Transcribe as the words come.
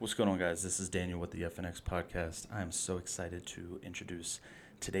What's going on, guys? This is Daniel with the FNX podcast. I am so excited to introduce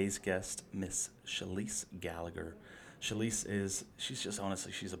today's guest, Miss Shalise Gallagher. She's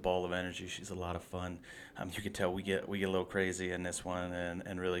a ball of energy. She's a lot of fun. You can tell we get a little crazy in this one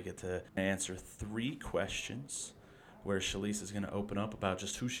and really get to answer 3 questions where Shalise is going to open up about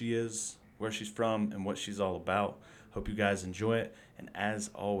just who she is, where she's from, and what she's all about. Hope you guys enjoy it. And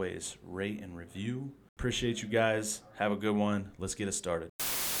as always, rate and review. Appreciate you guys. Have a good one. Let's get it started.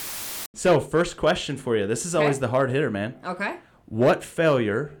 So, first question for you. This is always the hard hitter, man. Okay. What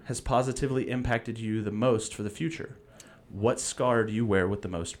failure has positively impacted you the most for the future? What scar do you wear with the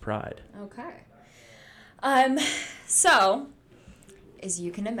most pride? Okay. So, as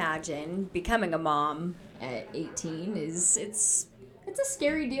you can imagine, becoming a mom at 18 it's a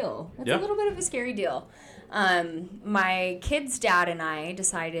scary deal. It's a little bit of a scary deal. My kid's dad and I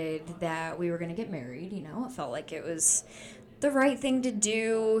decided that we were going to get married. You know, it felt like it was the right thing to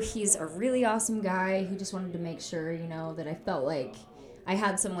do. He's a really awesome guy. He just wanted to make sure, that I felt like I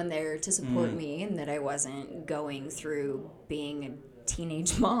had someone there to support me and that I wasn't going through being a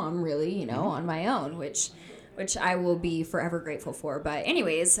teenage mom, really, on my own, which I will be forever grateful for. But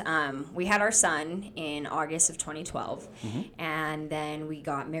anyways, we had our son in August of 2012, and then we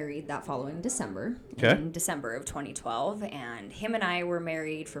got married that following December, in December of 2012, and him and I were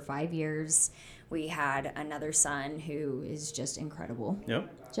married for 5 years. We had another son who is just incredible.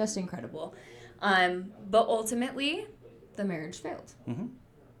 Yep. Just incredible. But ultimately, the marriage failed.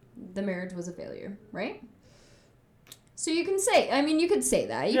 The marriage was a failure, right? So you could say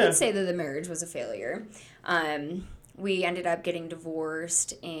that. You could say that the marriage was a failure. We ended up getting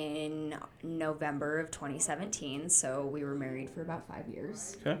divorced in November of 2017, so we were married for about 5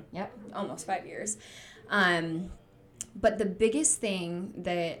 years. Okay. Yep, almost 5 years. But the biggest thing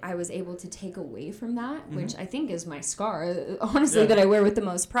that I was able to take away from that, which I think is my scar, honestly, that I wear with the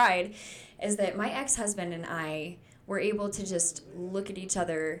most pride, is that my ex-husband and I were able to just look at each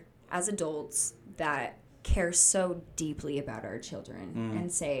other as adults that care so deeply about our children and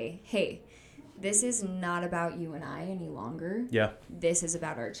say, hey, this is not about you and I any longer. Yeah. This is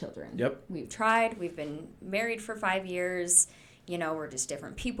about our children. Yep. We've tried. We've been married for 5 years. We're just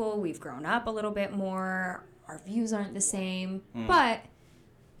different people. We've grown up a little bit more. Our views aren't the same, but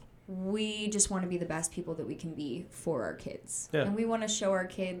we just want to be the best people that we can be for our kids. Yeah. And we want to show our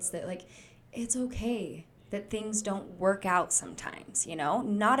kids that, it's okay that things don't work out sometimes,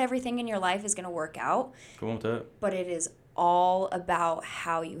 Not everything in your life is going to work out. Go on with that. But it is all about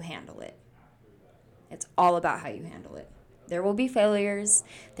how you handle it. It's all about how you handle it. There will be failures.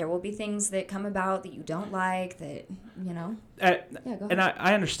 There will be things that come about that you don't like, that, go ahead. And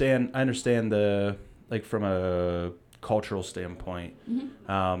I understand the... from a cultural standpoint,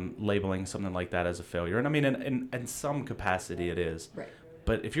 labeling something like that as a failure. And in some capacity it is. Right.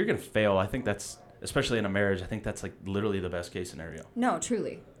 But if you're going to fail, I think that's, especially in a marriage, I think that's literally the best case scenario. No,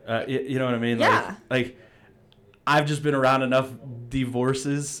 truly. You know what I mean? Yeah. I've just been around enough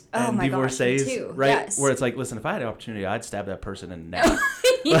divorces and divorcees, right? Yes. Where it's listen, if I had the opportunity, I'd stab that person in the neck.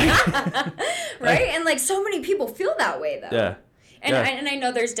 Right? And so many people feel that way, though. Yeah. And I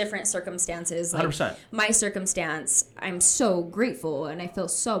know there's different circumstances. 100%. My circumstance, I'm so grateful and I feel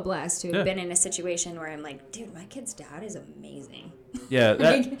so blessed to have been in a situation where I'm like, dude, my kid's dad is amazing.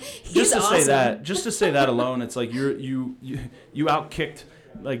 Yeah, he's awesome. Just to say that alone, it's you outkicked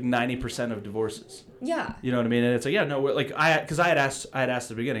 90% of divorces. Yeah. You know what I mean? And it's because I had asked at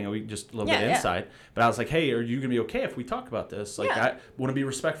the beginning, we just a little bit of insight, but I was like, hey, are you gonna be okay if we talk about this? I want to be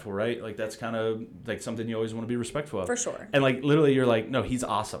respectful, right? That's kind of something you always want to be respectful of. For sure. And literally, you're like, no, he's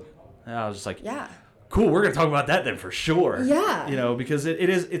awesome. And I was just like, yeah, cool. We're gonna talk about that then for sure. Yeah. Because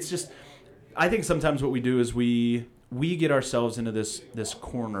it's just, I think sometimes what we do is we get ourselves into this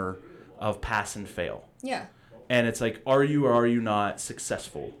corner of pass and fail. Yeah. And it's are you or are you not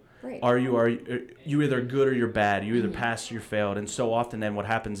successful? Right. Are you either good or you're bad? You either passed or you failed. And so often then what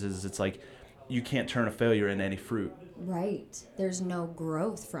happens is it's you can't turn a failure into any fruit. Right. There's no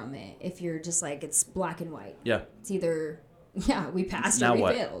growth from it if you're just it's black and white. Yeah. It's either, we passed now or we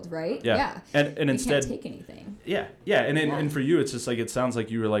what? Failed, right? Yeah. And you instead can't take anything. Yeah. Yeah. And for you, it's just it sounds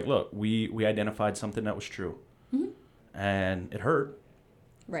like you were look, we identified something that was true. And it hurt.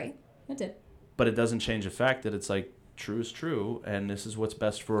 Right. It did. But it doesn't change the fact that it's true is true, and this is what's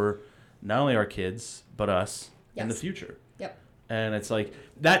best for not only our kids but us in the future. Yep. And it's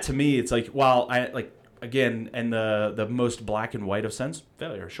that to me. It's while I again in the most black and white of sense,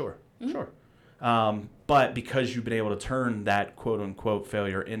 failure, sure. But because you've been able to turn that quote unquote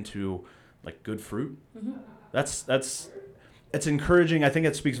failure into good fruit, that's it's encouraging. I think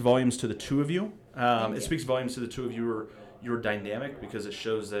it speaks volumes to the two of you. It speaks volumes to the two of you your dynamic because it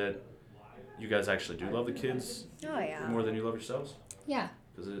shows that you guys actually do love the kids Oh, yeah. more than you love yourselves? Yeah.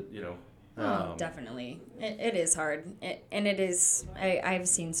 Because it, you know. Oh, definitely. It is hard. And it is, I've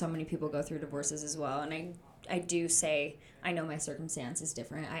seen so many people go through divorces as well. And I do say, I know my circumstance is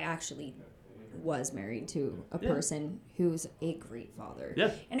different. I actually was married to a person who's a great father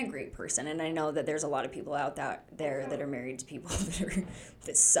and a great person. And I know that there's a lot of people out there that are married to people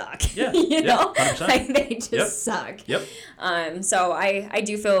that suck. You know? 100%. Like, they just suck. So I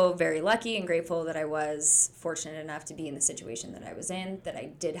do feel very lucky and grateful that I was fortunate enough to be in the situation that I was in, that I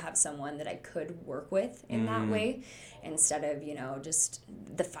did have someone that I could work with in that way, instead of, you know, just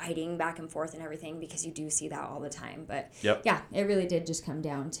the fighting back and forth and everything, because you do see that all the time. But yeah, it really did just come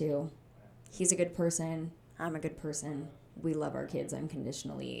down to, he's a good person, I'm a good person, we love our kids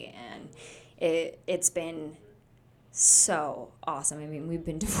unconditionally, and it's been so awesome. I mean, we've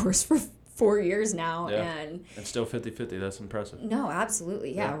been divorced for 4 years now, and still 50-50. That's impressive. No,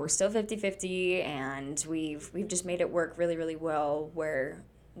 absolutely. Yeah, we're still 50-50, and we've just made it work really, really well, where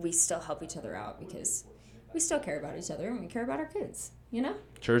we still help each other out because we still care about each other and we care about our kids, you know?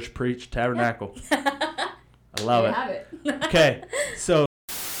 Church, preach, tabernacle. I love it. Have it. Okay, so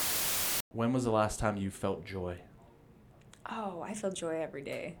when was the last time you felt joy? Oh, I feel joy every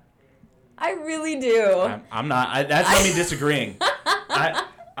day. I really do. I'm not. That's not me disagreeing.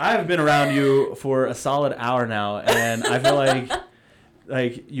 I've been around you for a solid hour now, and I feel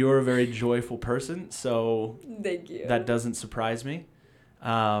like you're a very joyful person. So thank you. That doesn't surprise me.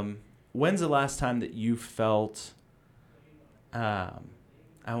 When's the last time that you felt? I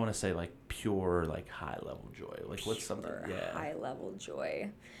want to say like pure, like high level joy. Like what's something? Yeah. High level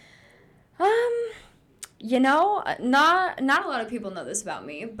joy. You know, not a lot of people know this about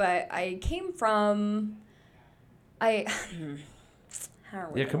me, but I came from, how are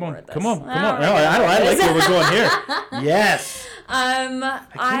we come on. No, I like where we're going here. Yes.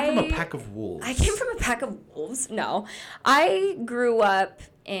 I came from a pack of wolves. I came from a pack of wolves. No, I grew up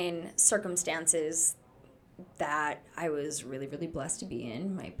in circumstances that I was really, really blessed to be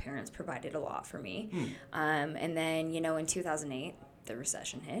in. My parents provided a lot for me. And then, you know, in 2008, the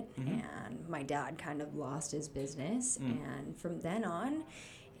recession hit, and my dad kind of lost his business, and from then on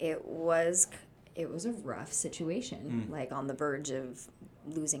it was a rough situation, like on the verge of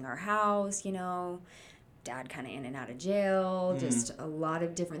losing our house, you know, dad kind of in and out of jail, just a lot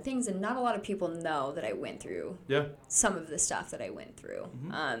of different things, and not a lot of people know that I went through some of the stuff that I went through.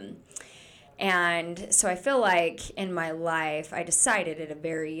 And so I feel like in my life I decided at a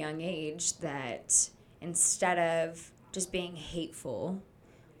very young age that instead of just being hateful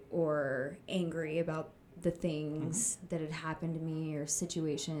or angry about the things that had happened to me or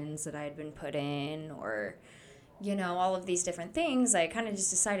situations that I had been put in, or, you know, all of these different things, I kind of just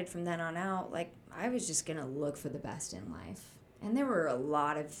decided from then on out, like, I was just going to look for the best in life. And there were a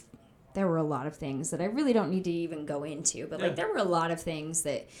lot of things that I really don't need to even go into, but like there were a lot of things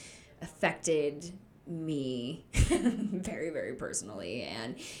that affected me very, very personally,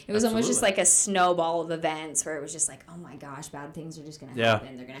 and it was almost just like a snowball of events where it was just like, oh my gosh, bad things are just gonna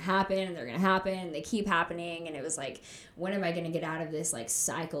happen. They're gonna happen and they're gonna happen, and they keep happening, and it was like, when am I gonna get out of this like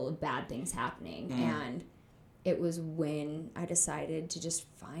cycle of bad things happening? And it was when I decided to just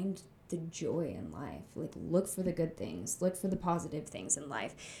find the joy in life, like look for the good things, look for the positive things in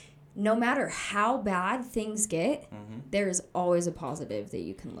life. No matter how bad things get, there is always a positive that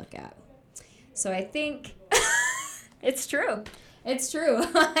you can look at. So I think it's true. It's true.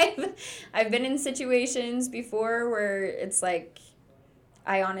 I've been in situations before where it's like,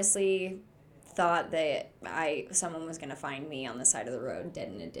 I honestly thought that someone was gonna find me on the side of the road, dead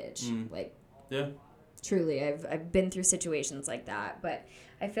in a ditch. Like, truly, I've been through situations like that. But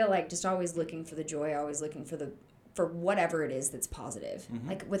I feel like just always looking for the joy, always looking for whatever it is that's positive.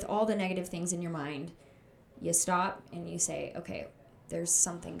 Like with all the negative things in your mind, you stop and you say, okay, there's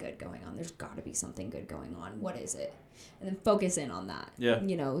something good going on. There's got to be something good going on. What is it? And then focus in on that.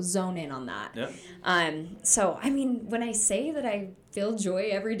 You know, zone in on that. So, I mean, when I say that I feel joy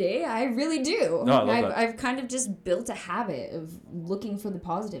every day, I really do. No, I love that. I've kind of just built a habit of looking for the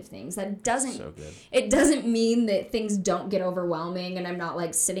positive things. That doesn't, so good. It doesn't mean that things don't get overwhelming and I'm not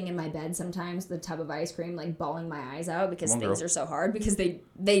like sitting in my bed sometimes with a tub of ice cream, like bawling my eyes out because things are so hard, because they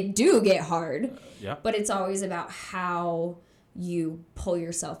do get hard. But it's always about how you pull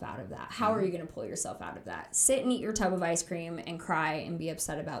yourself out of that. How are you going to pull yourself out of that? Sit and eat your tub of ice cream and cry and be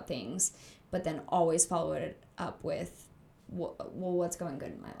upset about things, but then always follow it up with, well, what's going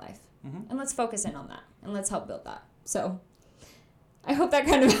good in my life? And let's focus in on that, and let's help build that. So I hope that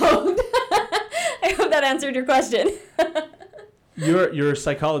kind of helped. I hope that answered your question. your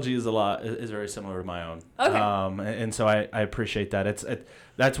psychology is very similar to my own. Okay. And so I appreciate that.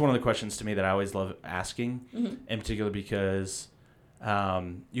 That's one of the questions to me that I always love asking, in particular because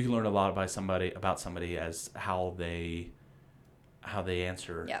you can learn a lot about somebody as how they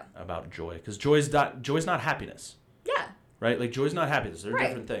answer about joy, because joy's not happiness. Yeah. Right? Like joy's not happiness. They're Right.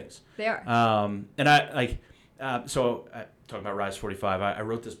 different things. They are. And I like so talking about Rise 45. I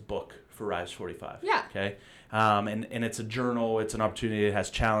wrote this book for Rise 45. Yeah. Okay. And it's a journal. It's an opportunity. It has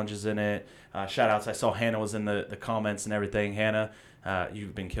challenges in it. Shout outs. I saw Hannah was in the comments and everything. Hannah,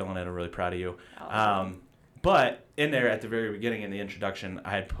 you've been killing it. I'm really proud of you. Oh. But in there at the very beginning in the introduction,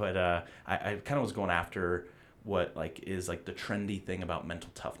 I had put I kind of was going after what is the trendy thing about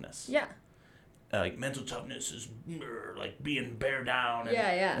mental toughness. Yeah. Like mental toughness is like being bear down. And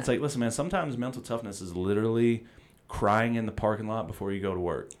Yeah. It's like, listen, man. Sometimes mental toughness is literally crying in the parking lot before you go to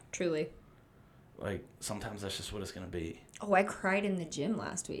work. Truly. Like sometimes that's just what it's gonna be. Oh, I cried in the gym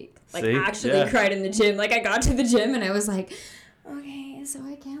last week. See? Actually cried in the gym. Like I got to the gym and I was like, okay, so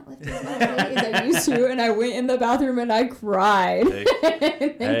I can't lift as much weight as I used to. And I went in the bathroom and I cried. Hey.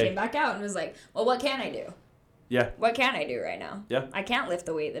 And then came back out and was like, well, what can I do? Yeah. What can I do right now? Yeah. I can't lift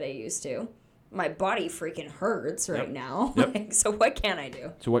the weight that I used to. My body freaking hurts right now. Yep. Like, so what can I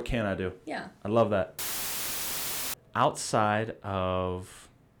do? So what can I do? Yeah. I love that. Outside of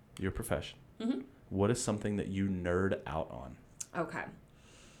your profession, what is something that you nerd out on? Okay.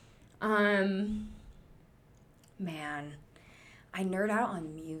 Man, I nerd out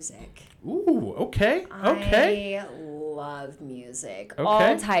on music. Ooh, okay. Okay. I love music. Okay.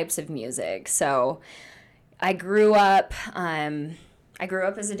 All types of music. So I grew up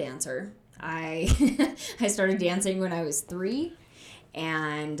as a dancer. I started dancing when I was 3,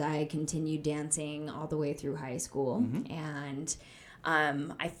 and I continued dancing all the way through high school. And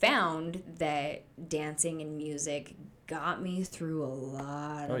I found that dancing and music got me through a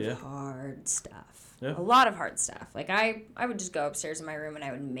lot of hard stuff. Yeah. A lot of hard stuff. Like I would just go upstairs in my room and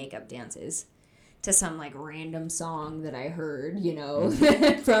I would make up dances to some random song that I heard,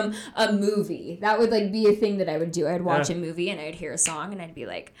 from a movie. That would be a thing that I would do. I'd watch a movie and I'd hear a song and I'd be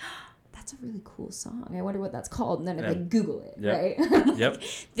like, that's a really cool song. I wonder what that's called. And then I'd Google it, right? Yep.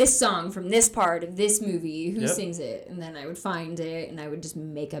 This song from this part of this movie, who Yep. sings it? And then I would find it and I would just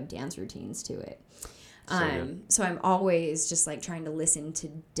make up dance routines to it. So I'm always just trying to listen to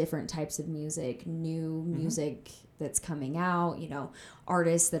different types of music, new music that's coming out,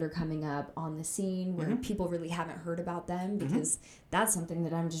 artists that are coming up on the scene where people really haven't heard about them, because that's something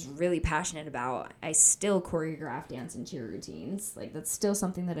that I'm just really passionate about. I still choreograph dance and cheer routines. That's still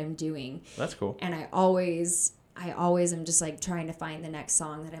something that I'm doing. That's cool. And I always am just trying to find the next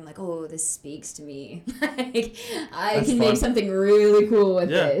song that I'm oh, this speaks to me. I That's can fun. make something really cool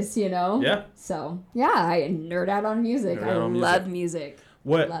with Yeah. this, Yeah. So yeah, I nerd out on music. Nerd I out on love music.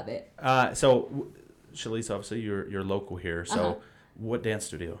 What? Love it. So, Shalise, obviously you're local here. So, what dance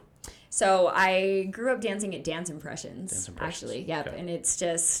studio? So I grew up dancing at Dance Impressions. Dance Impressions. Actually, yep. Okay. And it's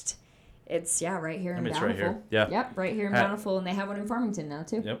right here in It's Bountiful. right here. Yeah. Yep, right here in Bountiful, and they have one in Farmington now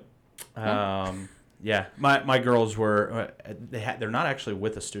too. Yep. Yeah. My girls were they're not actually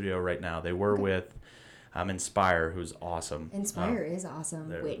with a studio right now. They were with Inspire, who's awesome. Inspire is awesome.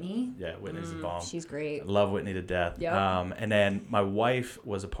 Whitney. Yeah, Whitney's the bomb. She's great. I love Whitney to death. Yep. And then my wife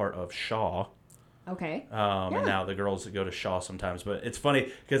was a part of Shaw. Okay. And now the girls go to Shaw sometimes. But it's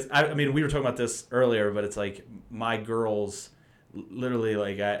funny because, I mean, we were talking about this earlier, but it's my girls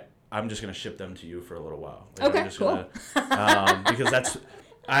literally, I'm just going to ship them to you for a little while. Okay, I'm just cool. Gonna, because that's...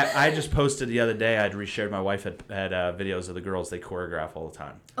 I just posted the other day. I'd reshared. My wife had videos of the girls. They choreograph all the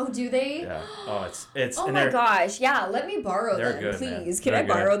time. Oh, do they? Yeah. Oh, it's. Oh and my they're- gosh! Yeah, let me borrow They're them, good, please. man. Can They're I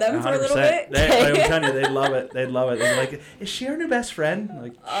borrow good. them for a little 100%. bit? I'm telling you, they'd love it. They'd love it. They're like, is she our new best friend? I'm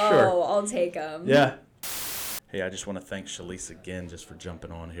like, sure. Oh, I'll take them. Yeah. Hey, I just want to thank Shalise again just for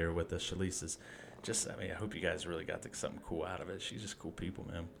jumping on here with us. Shalise is I hope you guys really got something cool out of it. She's just cool people,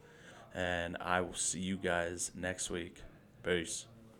 man. And I will see you guys next week. Peace.